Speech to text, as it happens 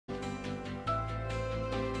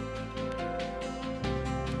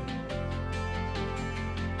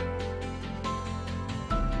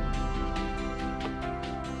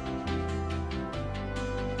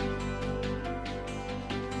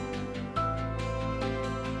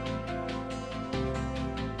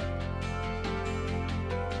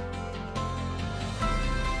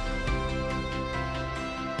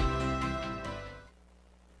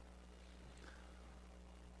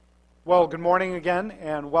Well, good morning again,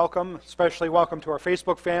 and welcome, especially welcome to our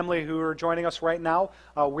Facebook family who are joining us right now.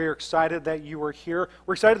 We're excited that you are here.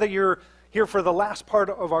 We're excited that you're here for the last part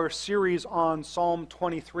of our series on Psalm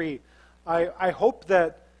 23. I hope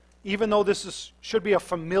that even though this should be a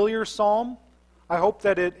familiar psalm, I hope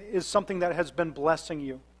that it is something that has been blessing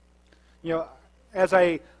you. You know, as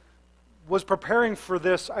I was preparing for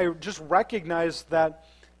this, I just recognized that,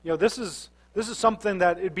 this is something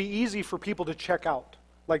that it'd be easy for people to check out.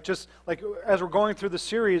 Like as we're going through the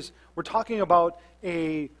series, we're talking about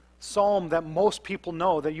a psalm that most people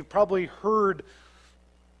know, that you've probably heard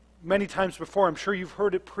many times before. I'm sure you've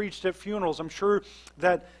heard it preached at funerals. I'm sure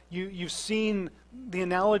that you've seen the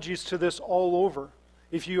analogies to this all over,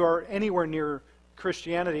 if you are anywhere near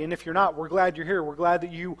Christianity. And if you're not, we're glad you're here. We're glad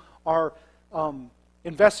that you are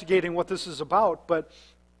investigating what this is about. But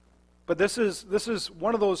this is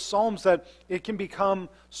one of those psalms that it can become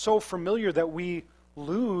so familiar that we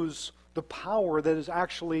lose the power that is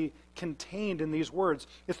actually contained in these words.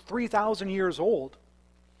 It's 3,000 years old,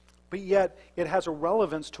 but yet it has a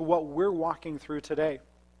relevance to what we're walking through today.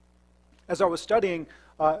 As I was studying,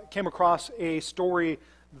 came across a story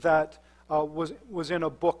that was in a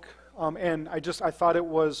book, and I thought it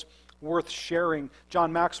was worth sharing.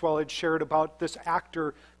 John Maxwell had shared about this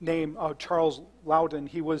actor named Charles Loudon.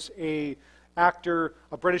 He was a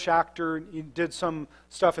British actor. He did some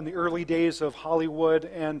stuff in the early days of Hollywood,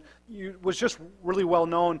 and he was just really well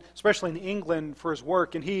known, especially in England, for his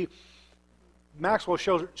work. And Maxwell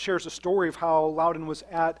shares a story of how Loudon was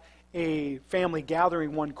at a family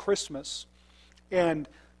gathering one Christmas, and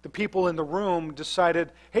the people in the room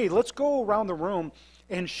decided, hey, let's go around the room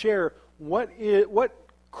and share what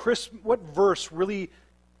verse really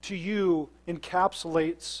to you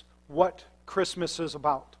encapsulates what Christmas is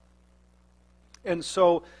about. And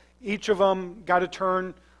so each of them got a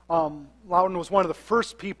turn. Loudon was one of the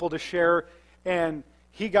first people to share, and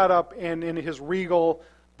he got up and in his regal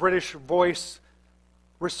British voice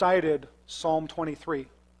recited Psalm 23.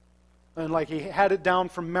 And he had it down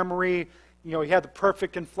from memory. He had the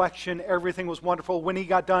perfect inflection. Everything was wonderful. When he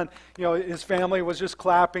got done, his family was just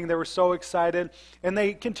clapping. They were so excited. And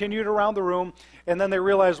they continued around the room, and then they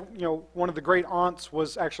realized, one of the great aunts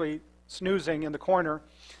was actually snoozing in the corner.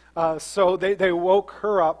 So they woke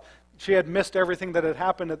her up. She had missed everything that had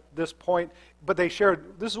happened at this point, but they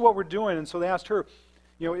shared, this is what we're doing. And so they asked her,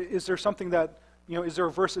 is there something that, is there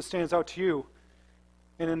a verse that stands out to you?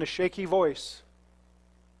 And in a shaky voice,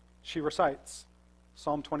 she recites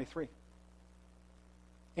Psalm 23.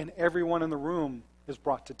 And everyone in the room is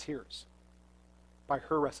brought to tears by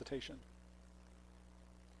her recitation.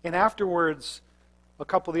 And afterwards, a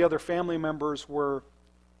couple of the other family members were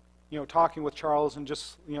talking with Charles and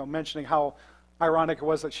just, mentioning how ironic it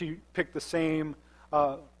was that she picked the same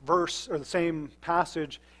verse or the same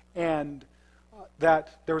passage, and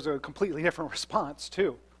that there was a completely different response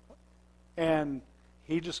too. And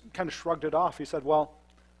he just kind of shrugged it off. He said, well,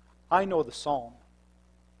 I know the psalm.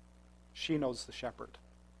 She knows the shepherd.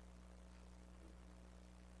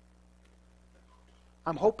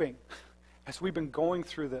 I'm hoping, as we've been going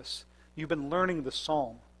through this, you've been learning the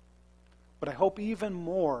psalm. But I hope even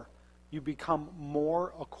more you become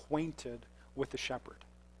more acquainted with the shepherd.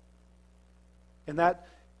 And that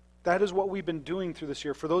is what we've been doing through this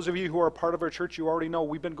year. For those of you who are part of our church, you already know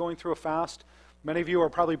we've been going through a fast. Many of you are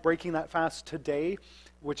probably breaking that fast today,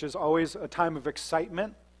 which is always a time of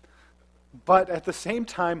excitement. But at the same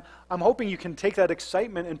time, I'm hoping you can take that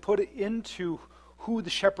excitement and put it into who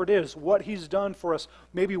the shepherd is, what he's done for us,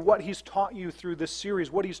 maybe what he's taught you through this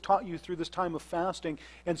series, what he's taught you through this time of fasting,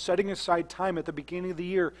 and setting aside time at the beginning of the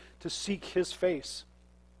year to seek his face.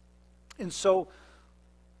 And so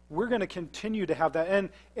we're going to continue to have that.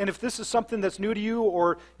 And if this is something that's new to you,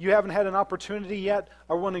 or you haven't had an opportunity yet,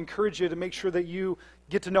 I want to encourage you to make sure that you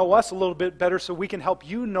get to know us a little bit better so we can help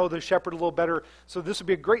you know the shepherd a little better. So this would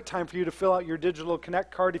be a great time for you to fill out your digital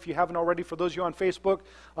Connect card if you haven't already. For those of you on Facebook,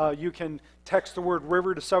 you can text the word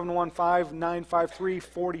RIVER to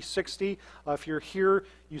 715-953-4060. If you're here,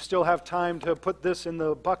 you still have time to put this in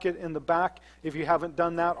the bucket in the back if you haven't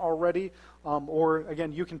done that already. Or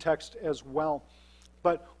again, you can text as well.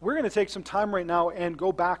 But we're going to take some time right now and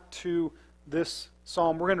go back to this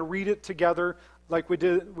psalm. We're going to read it together like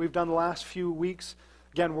we've done the last few weeks.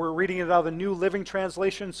 Again, we're reading it out of the New Living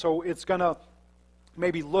Translation, so it's going to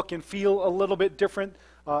maybe look and feel a little bit different.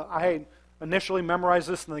 I initially memorized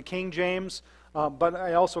this in the King James, but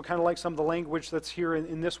I also kind of like some of the language that's here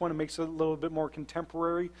in this one. It makes it a little bit more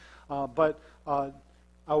contemporary. But I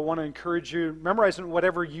want to encourage you, memorize it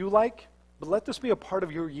whatever you like, but let this be a part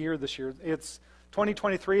of your year this year. It's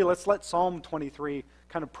 2023, let's let Psalm 23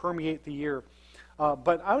 kind of permeate the year.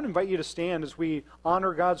 But I would invite you to stand as we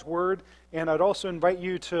honor God's word, and I'd also invite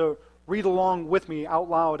you to read along with me out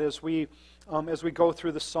loud as we go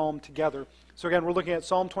through the psalm together. So again, we're looking at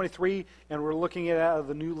Psalm 23, and we're looking at it out of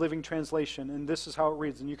the New Living Translation, and this is how it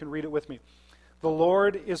reads, and you can read it with me. The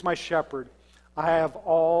Lord is my shepherd. I have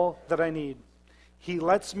all that I need. He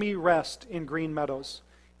lets me rest in green meadows.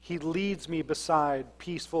 He leads me beside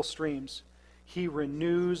peaceful streams. He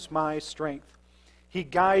renews my strength. He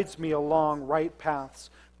guides me along right paths,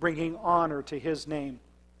 bringing honor to His name.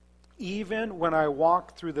 Even when I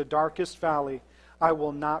walk through the darkest valley, I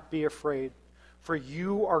will not be afraid, for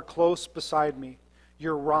you are close beside me.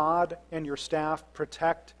 Your rod and your staff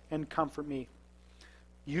protect and comfort me.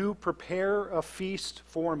 You prepare a feast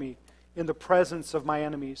for me in the presence of my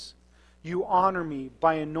enemies. You honor me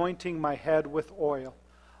by anointing my head with oil.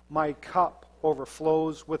 My cup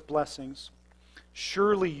overflows with blessings.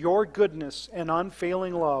 Surely your goodness and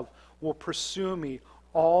unfailing love will pursue me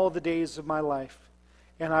all the days of my life,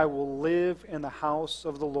 and I will live in the house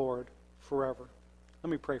of the Lord forever. Let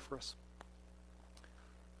me pray for us.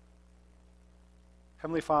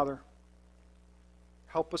 Heavenly Father,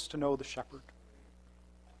 help us to know the shepherd.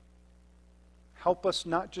 Help us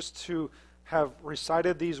not just to have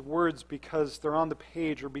recited these words because they're on the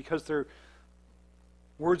page or because they're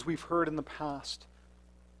words we've heard in the past,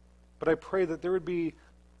 but I pray that there would be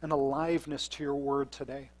an aliveness to your word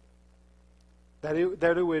today, that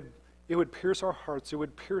it would pierce our hearts, it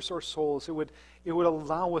would pierce our souls, it would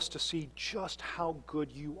allow us to see just how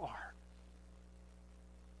good you are,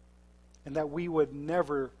 and that we would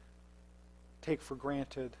never take for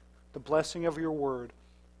granted the blessing of your word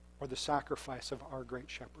or the sacrifice of our great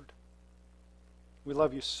shepherd. We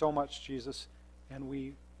love you so much, Jesus, and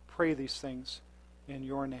we pray these things in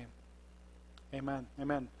your name. Amen.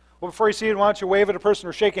 Amen. Well, before you see it, why don't you wave at a person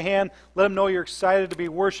or shake a hand? Let them know you're excited to be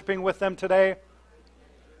worshiping with them today.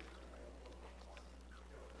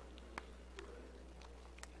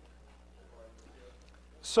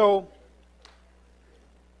 So,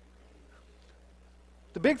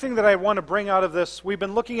 the big thing that I want to bring out of this, we've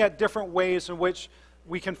been looking at different ways in which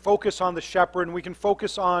we can focus on the shepherd and we can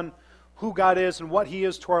focus on who God is and what He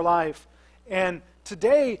is to our life. And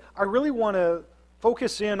today, I really want to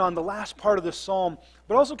focus in on the last part of this psalm,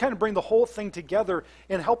 but also kind of bring the whole thing together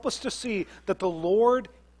and help us to see that the Lord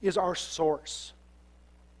is our source.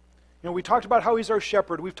 You know, we talked about how He's our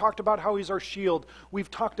shepherd. We've talked about how He's our shield.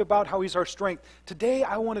 We've talked about how He's our strength. Today,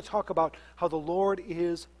 I want to talk about how the Lord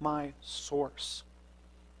is my source.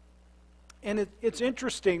 And it's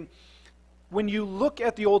interesting, when you look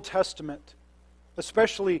at the Old Testament,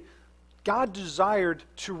 especially, God desired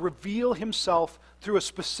to reveal Himself through a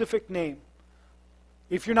specific name.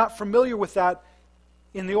 If you're not familiar with that,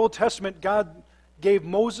 in the Old Testament, God gave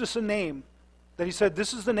Moses a name that He said,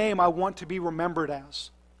 this is the name I want to be remembered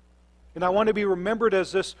as. And I want to be remembered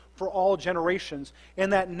as this for all generations.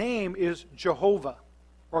 And that name is Jehovah,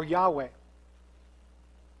 or Yahweh.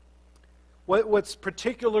 What's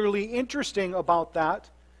particularly interesting about that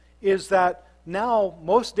is that now,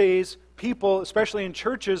 most days, people, especially in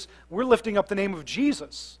churches, we're lifting up the name of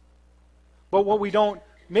Jesus. But what we don't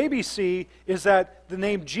maybe see is that the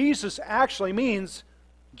name Jesus actually means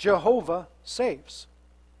Jehovah saves.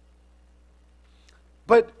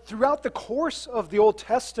 But throughout the course of the Old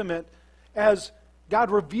Testament, as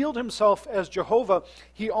God revealed Himself as Jehovah,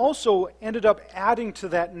 He also ended up adding to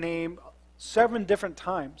that name 7 different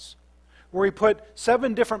times, where He put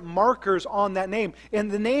 7 different markers on that name. And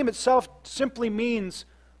the name itself simply means,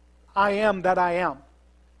 I am that I am.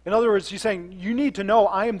 In other words, He's saying, you need to know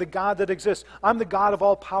I am the God that exists. I'm the God of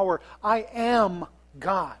all power. I am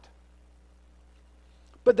God.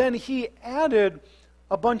 But then He added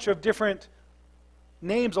a bunch of different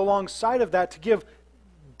names alongside of that to give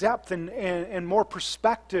depth and more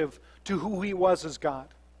perspective to who He was as God.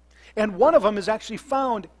 And one of them is actually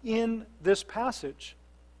found in this passage.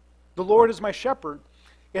 The Lord is my shepherd.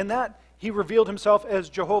 In that, He revealed Himself as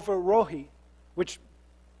Jehovah Rohi, which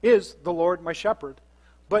is the Lord my shepherd.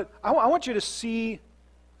 But I want you to see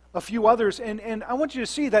a few others, and I want you to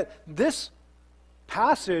see that this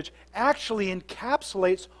passage actually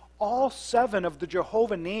encapsulates all 7 of the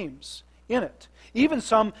Jehovah names in it. Even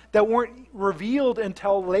some that weren't revealed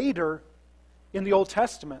until later in the Old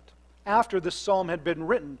Testament, after this psalm had been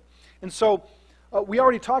written. And so, we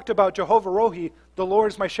already talked about Jehovah Rohi, the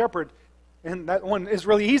Lord is my shepherd. And that one is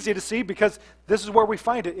really easy to see because this is where we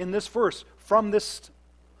find it in this verse, from this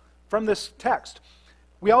text.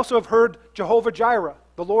 We also have heard Jehovah Jireh,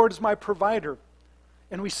 the Lord is my provider.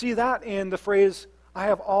 And we see that in the phrase, I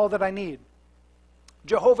have all that I need.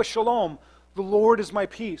 Jehovah Shalom, the Lord is my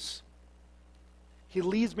peace. He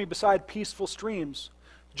leads me beside peaceful streams.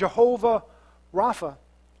 Jehovah Rapha,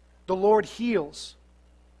 the Lord heals.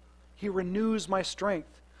 He renews my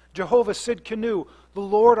strength. Jehovah Sidkenu, the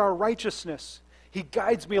Lord our righteousness. He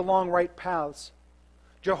guides me along right paths.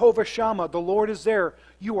 Jehovah Shammah, the Lord is there.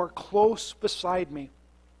 You are close beside me.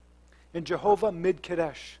 And Jehovah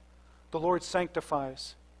Midkadesh, the Lord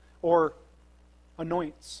sanctifies or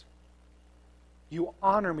anoints. You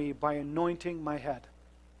honor me by anointing my head.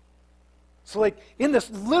 So like in this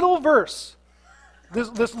little verse,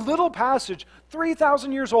 this little passage,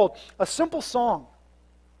 3,000 years old, a simple song,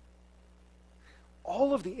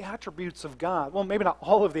 all of the attributes of God, well, maybe not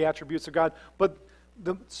all of the attributes of God, but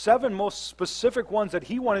the 7 most specific ones that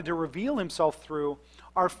he wanted to reveal himself through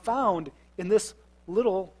are found in this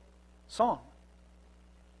little song.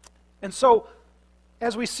 And so,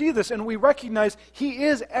 as we see this and we recognize he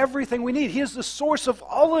is everything we need, he is the source of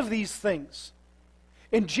all of these things.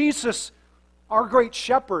 And Jesus, our great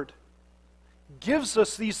shepherd, gives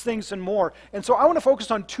us these things and more. And so I want to focus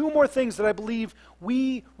on 2 more things that I believe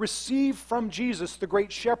we receive from Jesus, the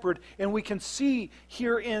great shepherd, and we can see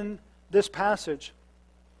here in this passage.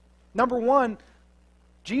 Number 1,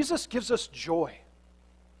 Jesus gives us joy.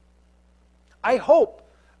 I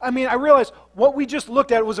realize what we just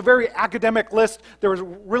looked at was a very academic list. There was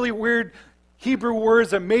really weird Hebrew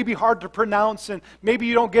words that may be hard to pronounce, and maybe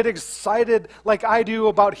you don't get excited like I do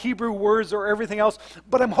about Hebrew words or everything else,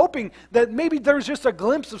 but I'm hoping that maybe there's just a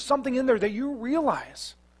glimpse of something in there that you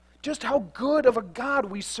realize just how good of a God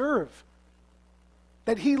we serve.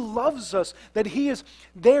 That he loves us, that he is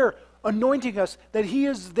there anointing us, that he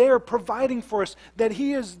is there providing for us, that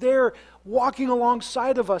he is there walking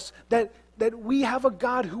alongside of us, that we have a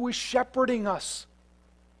God who is shepherding us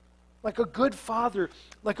like a good father,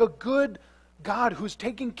 like a good God who's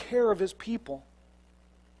taking care of his people.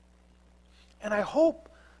 And I hope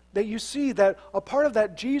that you see that a part of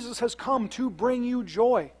that, Jesus has come to bring you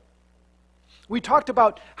joy. We talked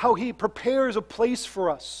about how he prepares a place for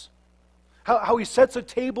us, how he sets a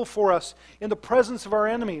table for us in the presence of our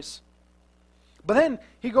enemies. But then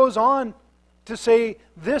he goes on to say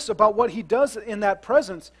this about what he does in that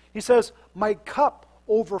presence. He says, my cup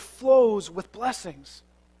overflows with blessings.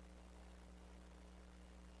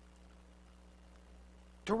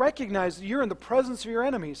 To recognize that you're in the presence of your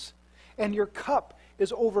enemies and your cup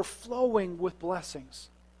is overflowing with blessings.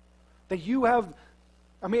 That you have,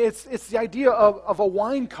 it's the idea of a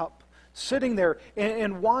wine cup sitting there.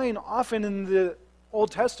 And wine often in the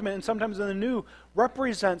Old Testament and sometimes in the New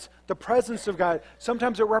represents the presence of God.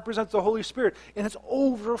 Sometimes it represents the Holy Spirit. And it's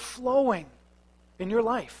overflowing in your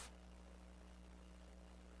life.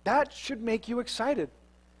 That should make you excited.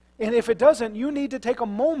 And if it doesn't, you need to take a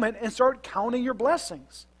moment and start counting your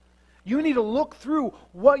blessings. You need to look through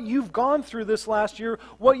what you've gone through this last year,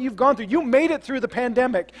 what you've gone through. You made it through the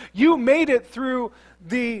pandemic. You made it through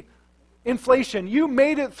the inflation. You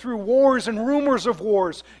made it through wars and rumors of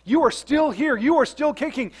wars. You are still here. You are still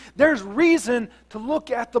kicking. There's reason to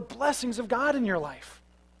look at the blessings of God in your life.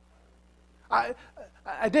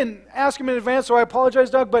 I didn't ask him in advance, so I apologize,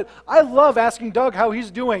 Doug, but I love asking Doug how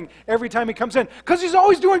he's doing every time he comes in, because he's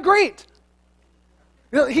always doing great.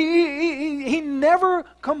 He never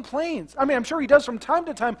complains. I'm sure he does from time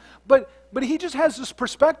to time, but he just has this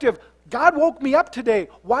perspective. God woke me up today.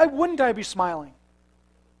 Why wouldn't I be smiling?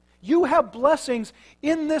 You have blessings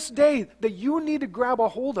in this day that you need to grab a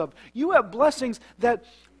hold of. You have blessings that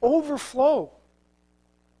overflow.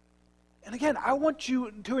 And again, I want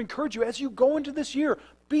to encourage you as you go into this year,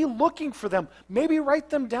 be looking for them. Maybe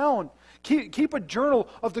write them down. Keep a journal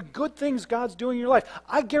of the good things God's doing in your life.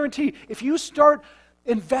 I guarantee if you start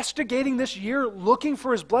investigating this year, looking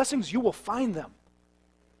for his blessings, you will find them.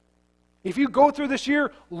 If you go through this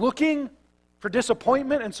year looking for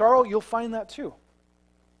disappointment and sorrow, you'll find that too.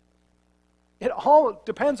 It all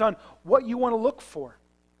depends on what you want to look for.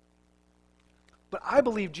 But I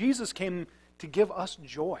believe Jesus came to give us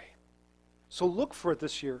joy. So look for it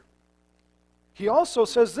this year. He also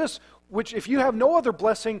says this, which if you have no other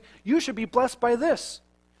blessing, you should be blessed by this.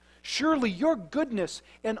 Surely your goodness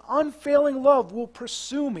and unfailing love will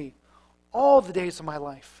pursue me all the days of my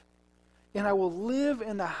life, and I will live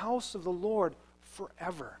in the house of the Lord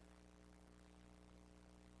forever.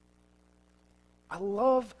 I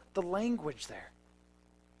love the language there.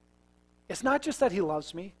 It's not just that he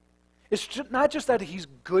loves me. It's not just that he's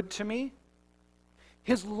good to me.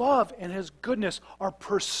 His love and his goodness are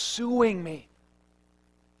pursuing me.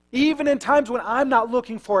 Even in times when I'm not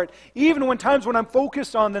looking for it, even when times when I'm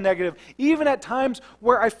focused on the negative, even at times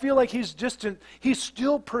where I feel like he's distant, he's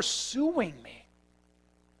still pursuing me.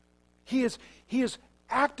 He is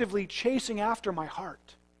actively chasing after my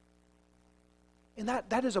heart. And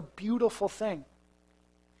that is a beautiful thing.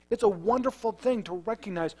 It's a wonderful thing to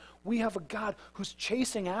recognize we have a God who's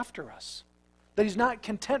chasing after us. That He's not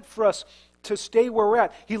content for us to stay where we're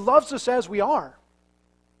at. He loves us as we are.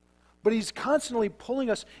 But He's constantly pulling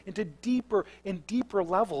us into deeper and deeper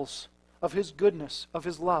levels of His goodness, of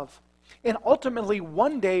His love. And ultimately,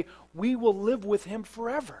 one day, we will live with Him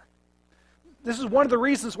forever. This is one of the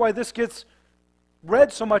reasons why this gets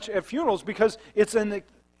read so much at funerals, because it's an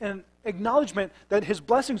acknowledgement that His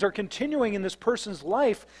blessings are continuing in this person's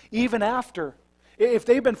life even after. If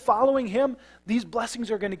they've been following Him, these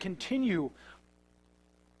blessings are going to continue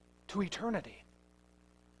to eternity.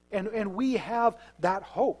 And we have that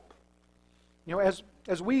hope. You know,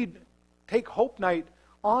 as we take Hope Night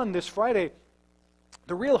on this Friday,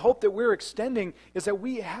 the real hope that we're extending is that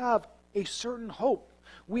we have a certain hope.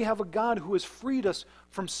 We have a God who has freed us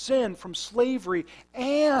from sin, from slavery,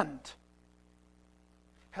 and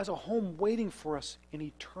has a home waiting for us in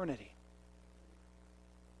eternity.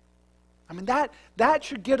 I mean, that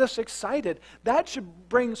should get us excited. That should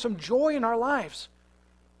bring some joy in our lives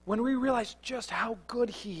when we realize just how good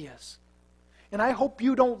He is. And I hope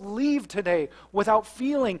you don't leave today without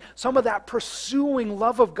feeling some of that pursuing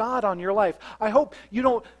love of God on your life. I hope you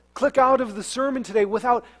don't click out of the sermon today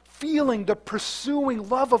without feeling the pursuing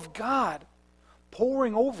love of God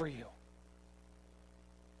pouring over you.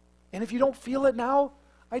 And if you don't feel it now,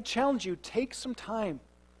 I challenge you, take some time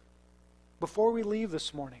before we leave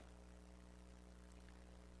this morning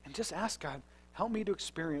and just ask God, help me to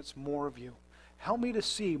experience more of you. Help me to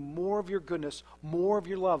see more of your goodness, more of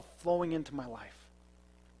your love flowing into my life.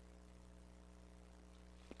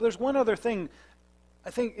 But there's one other thing I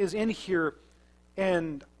think is in here,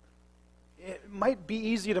 and it might be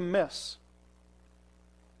easy to miss.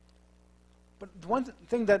 But the one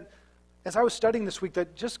thing that, as I was studying this week,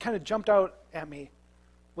 that just kind of jumped out at me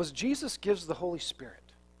was Jesus gives the Holy Spirit.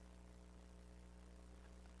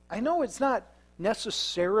 I know it's not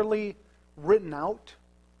necessarily written out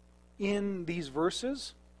in these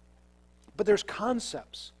verses, but there's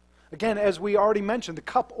concepts. Again, as we already mentioned, the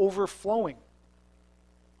cup overflowing.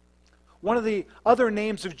 One of the other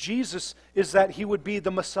names of Jesus is that He would be the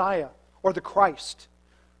Messiah or the Christ.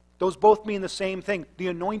 Those both mean the same thing, the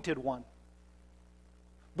anointed one.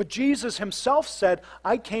 But Jesus Himself said,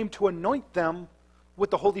 I came to anoint them with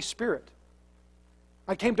the Holy Spirit.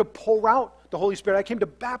 I came to pour out the Holy Spirit. I came to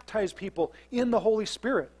baptize people in the Holy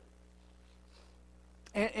Spirit.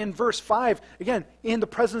 In verse 5, again, in the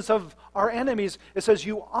presence of our enemies, it says,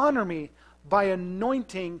 you honor me by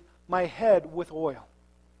anointing my head with oil.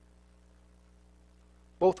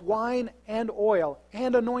 Both wine and oil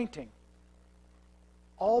and anointing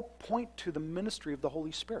all point to the ministry of the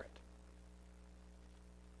Holy Spirit.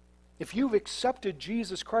 If you've accepted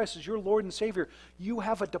Jesus Christ as your Lord and Savior, you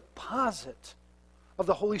have a deposit of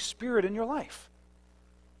the Holy Spirit in your life.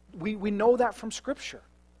 We know that from Scripture.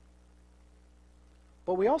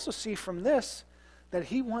 But we also see from this that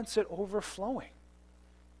He wants it overflowing.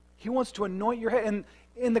 He wants to anoint your head.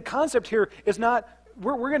 And the concept here is not,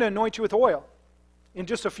 we're going to anoint you with oil in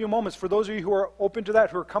just a few moments. For those of you who are open to that,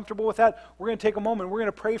 who are comfortable with that, we're going to take a moment. We're going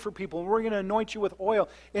to pray for people, and we're going to anoint you with oil.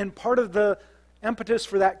 And part of the impetus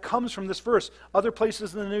for that comes from this verse. Other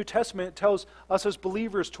places in the New Testament, it tells us as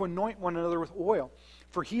believers to anoint one another with oil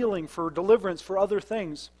for healing, for deliverance, for other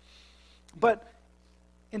things. But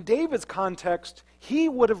in David's context, he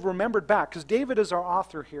would have remembered back, because David is our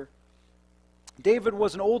author here. David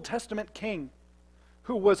was an Old Testament king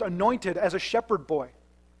who was anointed as a shepherd boy.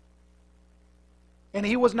 And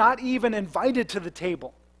he was not even invited to the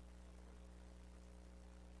table.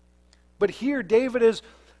 But here David is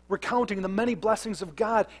recounting the many blessings of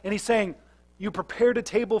God, and he's saying, you prepared a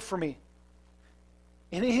table for me.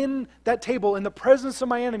 And in that table, in the presence of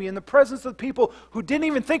my enemy, in the presence of the people who didn't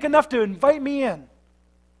even think enough to invite me in,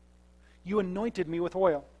 you anointed me with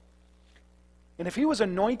oil. And if he was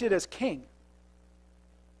anointed as king,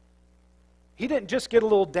 he didn't just get a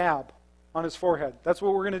little dab on his forehead. That's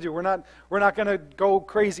what we're going to do. We're not going to go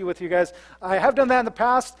crazy with you guys. I have done that in the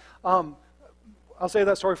past. I'll save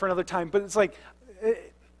that story for another time. But it's like,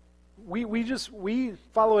 we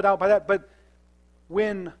follow it out by that. But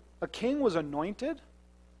when a king was anointed,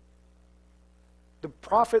 the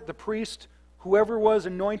prophet, the priest, whoever was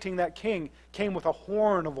anointing that king came with a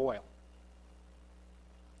horn of oil.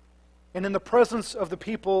 And in the presence of the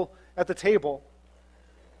people at the table,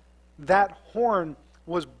 that horn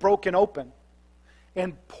was broken open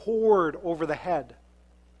and poured over the head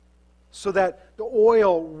so that the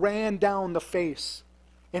oil ran down the face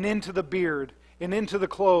and into the beard and into the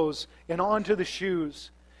clothes and onto the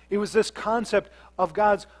shoes. It was this concept of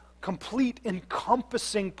God's complete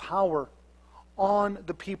encompassing power on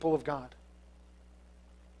the people of God.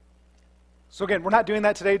 So again, we're not doing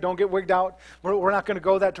that today. Don't get wigged out. We're not going to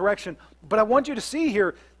go that direction. But I want you to see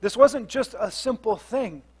here, this wasn't just a simple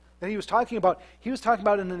thing that he was talking about. He was talking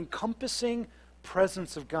about an encompassing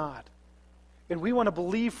presence of God. And we want to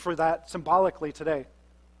believe for that symbolically today.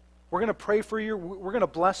 We're going to pray for you. We're going to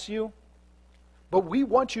bless you. But we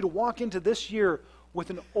want you to walk into this year with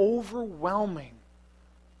an overwhelming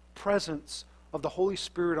presence of the Holy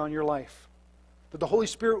Spirit on your life. That the Holy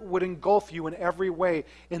Spirit would engulf you in every way,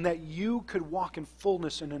 and that you could walk in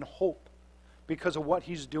fullness and in hope because of what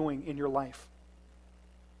He's doing in your life.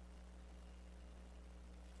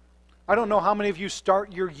 I don't know how many of you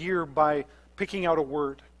start your year by picking out a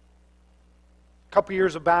word. A couple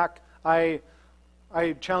years back, I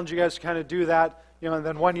challenged you guys to kind of do that. And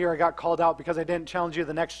then one year I got called out because I didn't challenge you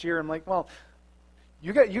the next year. I'm like, well,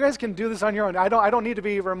 you guys can do this on your own. I don't need to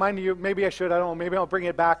be reminding you. Maybe I should. I don't know. Maybe I'll bring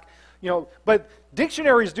it back. But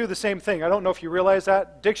dictionaries do the same thing. I don't know if you realize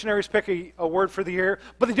that. Dictionaries pick a word for the year,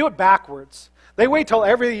 but they do it backwards. They wait till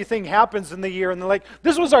everything happens in the year, and they're like,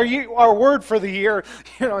 this was our word for the year.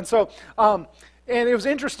 And so, and it was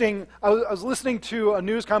interesting. I was listening to a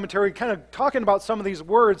news commentary kind of talking about some of these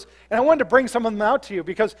words, and I wanted to bring some of them out to you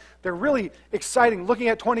because they're really exciting. Looking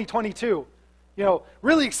at 2022,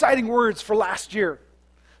 really exciting words for last year.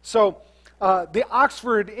 So the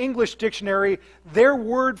Oxford English Dictionary, their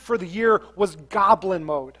word for the year was goblin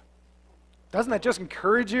mode. Doesn't that just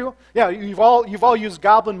encourage you? Yeah, you've all used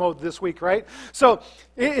goblin mode this week, right? So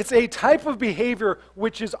it's a type of behavior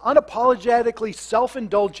which is unapologetically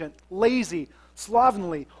self-indulgent, lazy,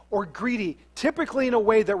 slovenly, or greedy, typically in a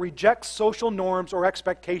way that rejects social norms or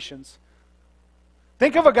expectations.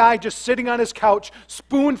 Think of a guy just sitting on his couch,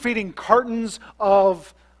 spoon-feeding cartons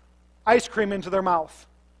of ice cream into their mouth.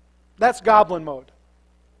 That's goblin mode.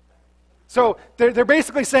 So they're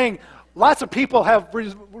basically saying lots of people have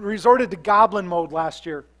resorted to goblin mode last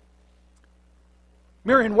year.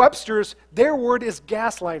 Merriam-Webster's, their word is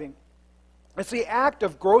gaslighting. It's the act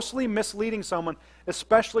of grossly misleading someone,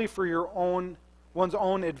 especially for one's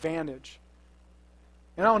own advantage.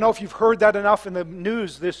 And I don't know if you've heard that enough in the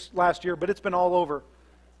news this last year, but it's been all over.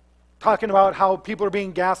 Talking about how people are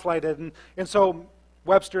being gaslighted. And so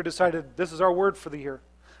Webster decided this is our word for the year.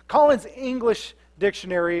 Collins English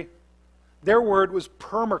Dictionary, their word was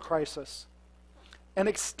permacrisis. An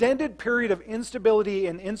extended period of instability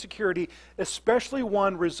and insecurity, especially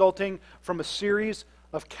one resulting from a series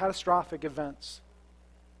of catastrophic events.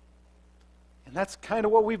 And that's kind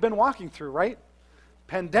of what we've been walking through, right?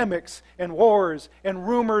 Pandemics and wars and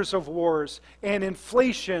rumors of wars and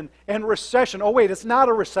inflation and recession. Oh wait, it's not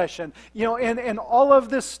a recession. And all of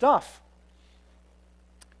this stuff.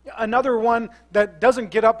 Another one that doesn't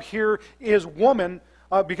get up here is woman,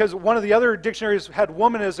 because one of the other dictionaries had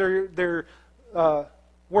woman as their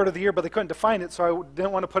word of the year, but they couldn't define it, so I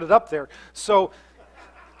didn't want to put it up there. So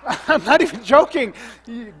I'm not even joking.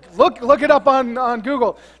 Look it up on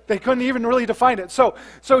Google. They couldn't even really define it. So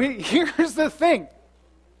here's the thing.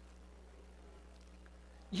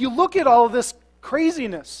 You look at all of this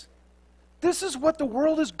craziness. This is what the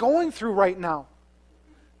world is going through right now.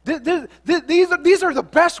 These are the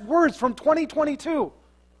best words from 2022.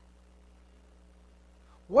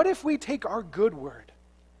 What if we take our good word,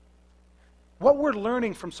 what we're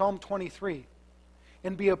learning from Psalm 23,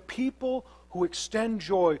 and be a people who extend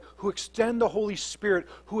joy, who extend the Holy Spirit,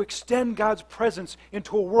 who extend God's presence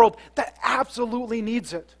into a world that absolutely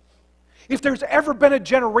needs it? If there's ever been a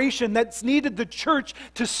generation that's needed the church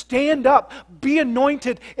to stand up, be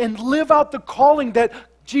anointed, and live out the calling that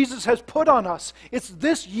Jesus has put on us, it's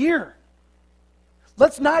this year.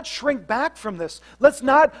 Let's not shrink back from this. Let's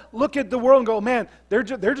not look at the world and go, man, they're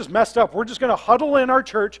just messed up. We're just going to huddle in our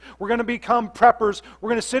church. We're going to become preppers. We're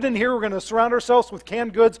going to sit in here. We're going to surround ourselves with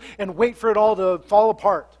canned goods and wait for it all to fall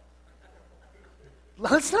apart.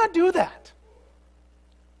 Let's not do that.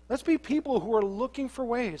 Let's be people who are looking for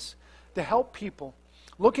ways to help people,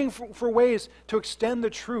 looking for ways to extend the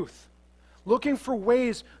truth, looking for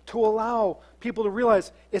ways to allow people to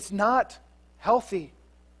realize it's not healthy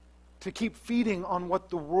to keep feeding on what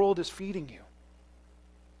the world is feeding you.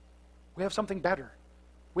 We have something better.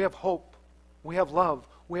 We have hope. We have love.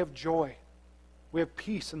 We have joy. We have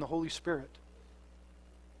peace in the Holy Spirit.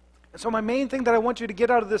 And so my main thing that I want you to get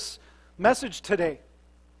out of this message today,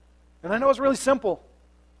 and I know it's really simple,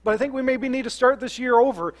 but I think we maybe need to start this year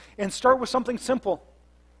over and start with something simple.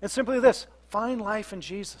 And simply this: find life in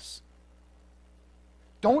Jesus.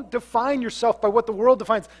 Don't define yourself by what the world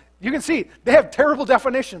defines. You can see, they have terrible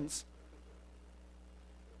definitions.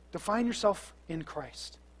 Define yourself in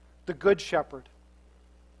Christ, the Good Shepherd.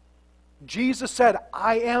 Jesus said,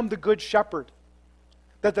 I am the Good Shepherd.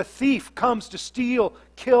 that the thief comes to steal,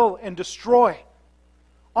 kill, and destroy.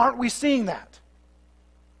 Aren't we seeing that?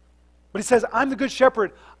 But he says, I'm the good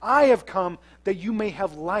shepherd. I have come that you may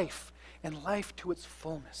have life, and life to its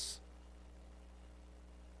fullness.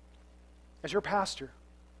 As your pastor,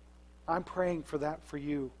 I'm praying for that for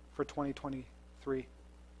you for 2023.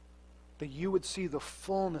 That you would see the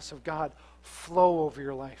fullness of God flow over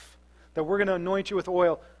your life. That we're going to anoint you with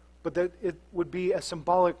oil, but that it would be a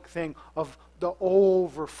symbolic thing of the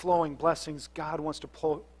overflowing blessings God wants to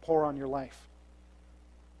pour on your life.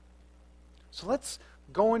 So let's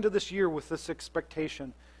go into this year with this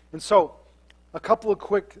expectation. And so, a couple of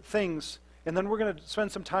quick things, and then we're going to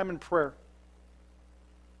spend some time in prayer.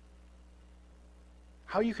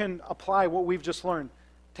 How you can apply what we've just learned.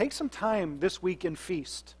 Take some time this week and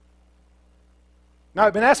feast. Now,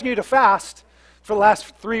 I've been asking you to fast for the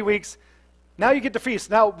last 3 weeks. Now you get to feast.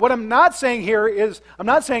 Now, what I'm not saying here is, I'm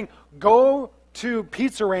not saying go to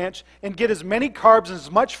Pizza Ranch and get as many carbs and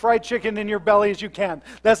as much fried chicken in your belly as you can.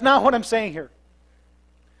 That's not what I'm saying here.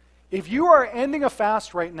 If you are ending a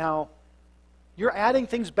fast right now, you're adding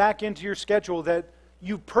things back into your schedule that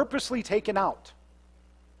you've purposely taken out.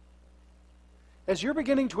 As you're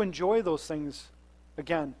beginning to enjoy those things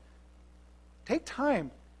again, take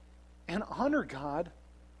time and honor God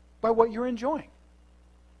by what you're enjoying.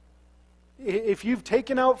 If you've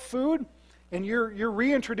taken out food and you're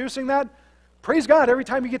reintroducing that, praise God every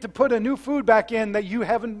time you get to put a new food back in that you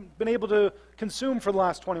haven't been able to consume for the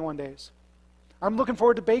last 21 days. I'm looking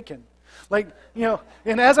forward to bacon.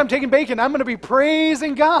 And as I'm taking bacon, I'm going to be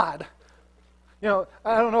praising God. I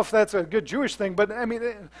don't know if that's a good Jewish thing, but I mean,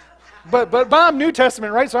 but I'm New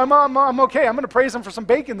Testament, right? So I'm okay. I'm going to praise Him for some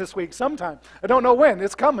bacon this week sometime. I don't know when.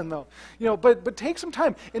 It's coming though. But take some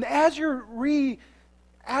time, and as you're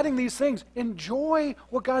adding these things, enjoy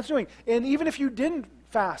what God's doing. And even if you didn't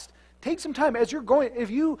fast, take some time as you're going. If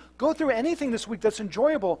you go through anything this week that's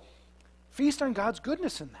enjoyable, feast on God's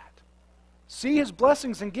goodness in that. See His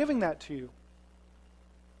blessings in giving that to you.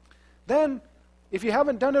 Then, if you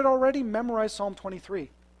haven't done it already, memorize Psalm 23.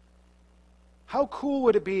 How cool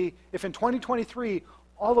would it be if in 2023,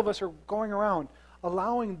 all of us are going around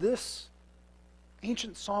allowing this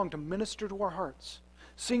ancient song to minister to our hearts,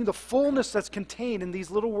 seeing the fullness that's contained in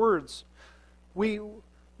these little words.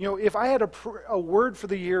 If I had a word for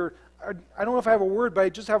the year, I don't know if I have a word, but I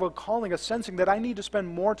just have a calling, a sensing that I need to spend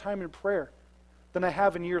more time in prayer than I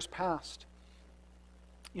have in years past.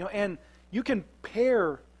 And you can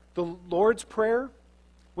pair the Lord's Prayer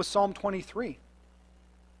with Psalm 23.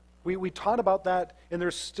 We taught about that, and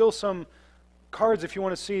there's still some cards if you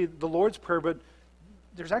want to see the Lord's Prayer, but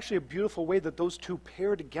there's actually a beautiful way that those two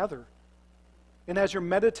pair together. And as you're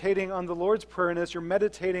meditating on the Lord's Prayer and as you're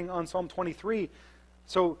meditating on Psalm 23,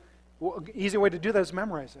 easy way to do that is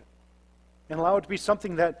memorize it and allow it to be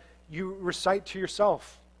something that you recite to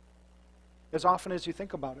yourself as often as you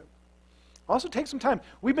think about it. Also take some time.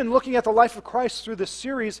 We've been looking at the life of Christ through this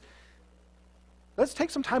series. Let's take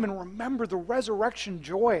some time and remember the resurrection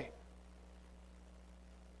joy.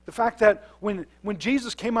 The fact that when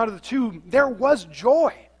Jesus came out of the tomb, there was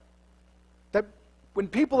joy. That when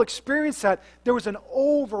people experienced that, there was an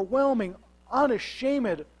overwhelming,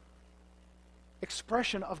 unashamed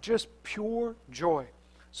expression of just pure joy.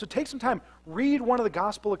 So take some time. Read one of the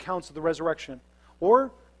gospel accounts of the resurrection.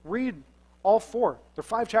 Or read all 4. They're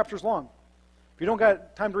 5 chapters long. If you don't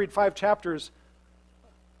got time to read 5 chapters,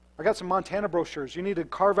 I got some Montana brochures. You need to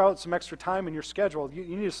carve out some extra time in your schedule. You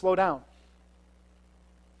need to slow down.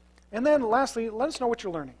 And then lastly, let us know what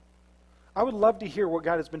you're learning. I would love to hear what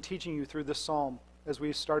God has been teaching you through this psalm as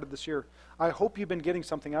we started this year. I hope you've been getting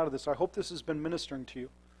something out of this. I hope this has been ministering to you.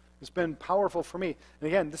 It's been powerful for me. And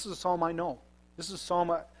again, this is a psalm I know. This is a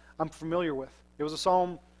psalm I'm familiar with. It was a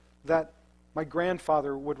psalm that my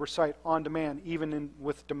grandfather would recite on demand, even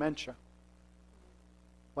with dementia.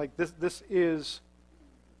 Like this is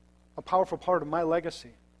a powerful part of my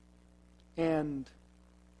legacy. And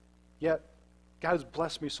yet, God has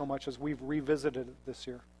blessed me so much as we've revisited it this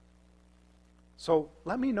year. So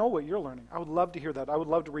let me know what you're learning. I would love to hear that. I would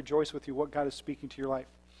love to rejoice with you what God is speaking to your life.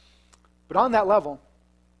 But on that level,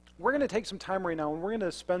 we're going to take some time right now and we're going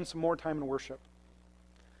to spend some more time in worship.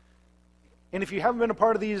 And if you haven't been a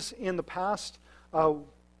part of these in the past,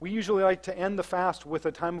 we usually like to end the fast with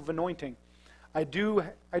a time of anointing. I do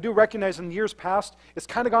recognize in years past, it's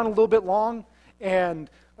kind of gone a little bit long, and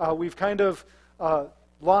we've kind of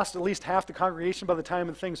lost at least half the congregation by the time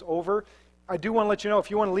the thing's over. I do want to let you know,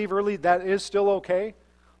 if you want to leave early, that is still okay.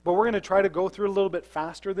 But we're going to try to go through a little bit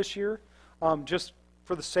faster this year, just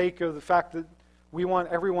for the sake of the fact that we want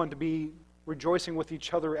everyone to be rejoicing with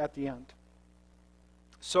each other at the end.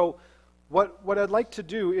 So what I'd like to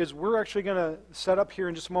do is we're actually going to set up here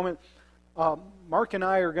in just a moment. Mark and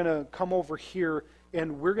I are going to come over here,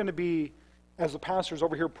 and we're going to be, as the pastors,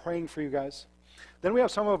 over here praying for you guys. Then we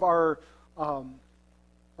have some of our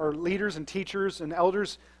leaders and teachers and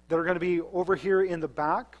elders that are going to be over here in the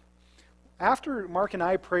back. After Mark and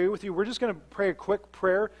I pray with you, we're just going to pray a quick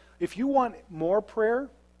prayer. If you want more prayer,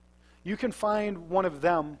 you can find one of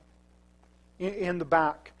them in the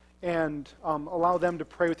back and allow them to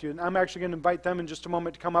pray with you. And I'm actually going to invite them in just a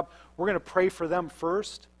moment to come up. We're going to pray for them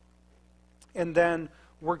first, and then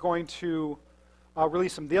we're going to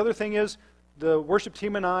release them. The other thing is, the worship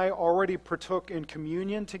team and I already partook in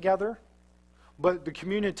communion together, but the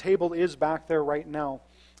communion table is back there right now.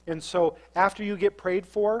 And so after you get prayed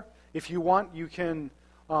for, if you want, you can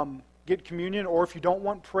get communion, or if you don't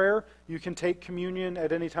want prayer, you can take communion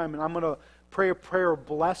at any time. And I'm going to pray a prayer of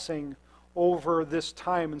blessing over this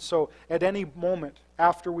time. And so at any moment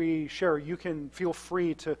after we share, you can feel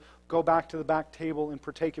free to go back to the back table and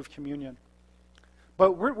partake of communion.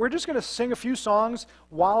 But we're just going to sing a few songs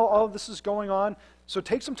while all of this is going on. So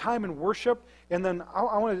take some time in worship, and then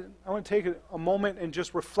I want to take a moment and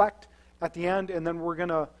just reflect at the end, and then we're going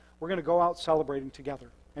to go out celebrating together.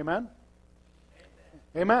 Amen?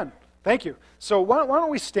 Amen. Thank you. So why don't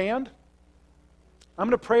we stand? I'm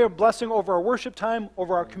going to pray a blessing over our worship time,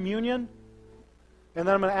 over our communion. And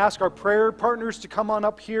then I'm going to ask our prayer partners to come on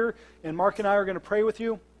up here, and Mark and I are going to pray with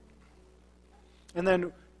you. And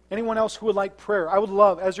then anyone else who would like prayer, I would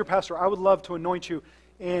love, as your pastor, I would love to anoint you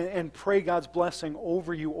and pray God's blessing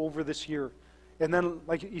over you over this year. And then,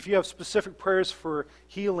 like, if you have specific prayers for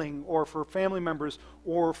healing or for family members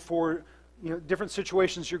or for different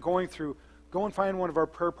situations you're going through, go and find one of our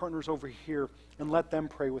prayer partners over here and let them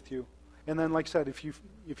pray with you. And then, like I said, if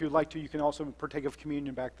you'd like to, you can also partake of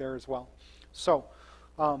communion back there as well. So,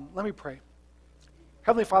 let me pray.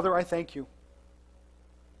 Heavenly Father, I thank you.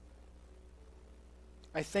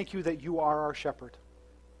 I thank you that you are our shepherd.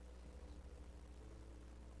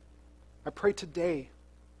 I pray today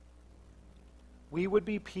we would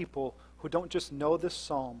be people who don't just know this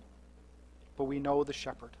psalm, but we know the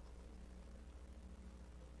shepherd.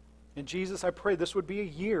 And Jesus, I pray this would be a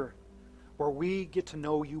year where we get to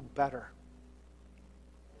know you better.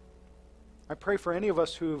 I pray for any of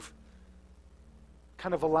us who've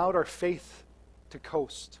kind of allowed our faith to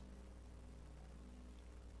coast.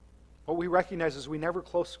 What we recognize is we never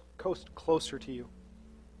coast closer to you.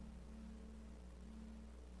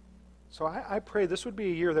 So I pray this would be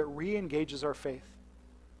a year that re-engages our faith.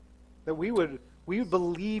 That we would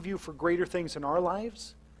believe you for greater things in our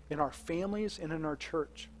lives, in our families, and in our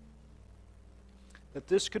church. That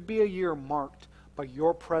this could be a year marked by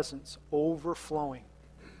your presence overflowing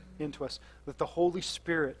into us. That the Holy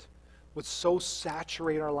Spirit would so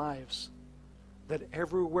saturate our lives that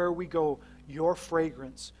everywhere we go, your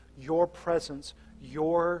fragrance, your presence,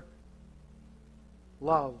 your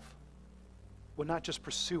love would not just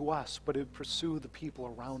pursue us, but it would pursue the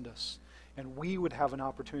people around us. And we would have an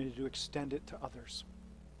opportunity to extend it to others.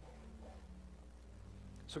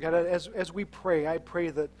 So God, as we pray, I pray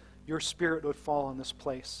that your Spirit would fall on this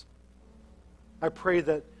place. I pray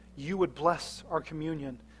that you would bless our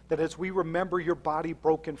communion, that as we remember your body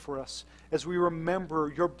broken for us, as we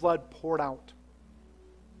remember your blood poured out,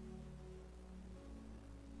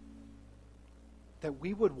 that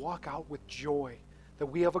we would walk out with joy, that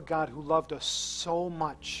we have a God who loved us so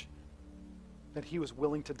much that he was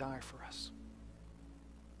willing to die for us.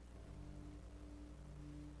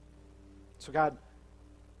 So God,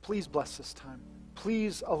 please bless this time.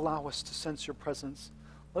 Please allow us to sense your presence.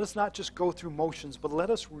 Let us not just go through motions, but let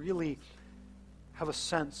us really have a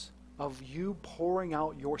sense of you pouring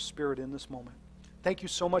out your Spirit in this moment. Thank you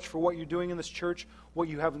so much for what you're doing in this church, what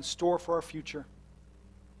you have in store for our future,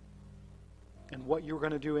 and what you're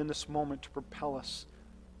going to do in this moment to propel us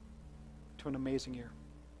to an amazing year.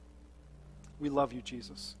 We love you,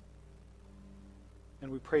 Jesus.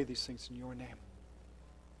 And we pray these things in your name.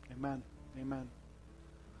 Amen. Amen.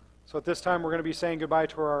 So at this time, we're going to be saying goodbye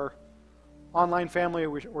to our online family.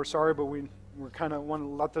 We're sorry, but we're kind of want to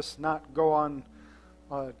let this not go on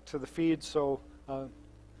to the feed. So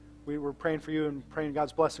we were praying for you and praying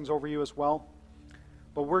God's blessings over you as well.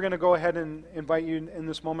 But we're going to go ahead and invite you in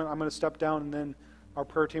this moment. I'm going to step down, and then our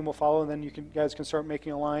prayer team will follow, and then you guys can start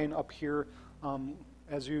making a line up here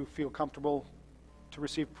as you feel comfortable to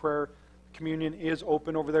receive prayer. Communion is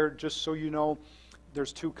open over there, just so you know.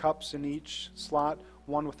 There's 2 cups in each slot,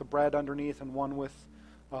 one with the bread underneath and one with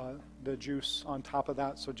the juice on top of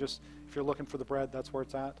that. So just, if you're looking for the bread, that's where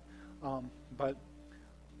it's at. But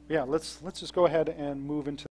yeah, let's just go ahead and move into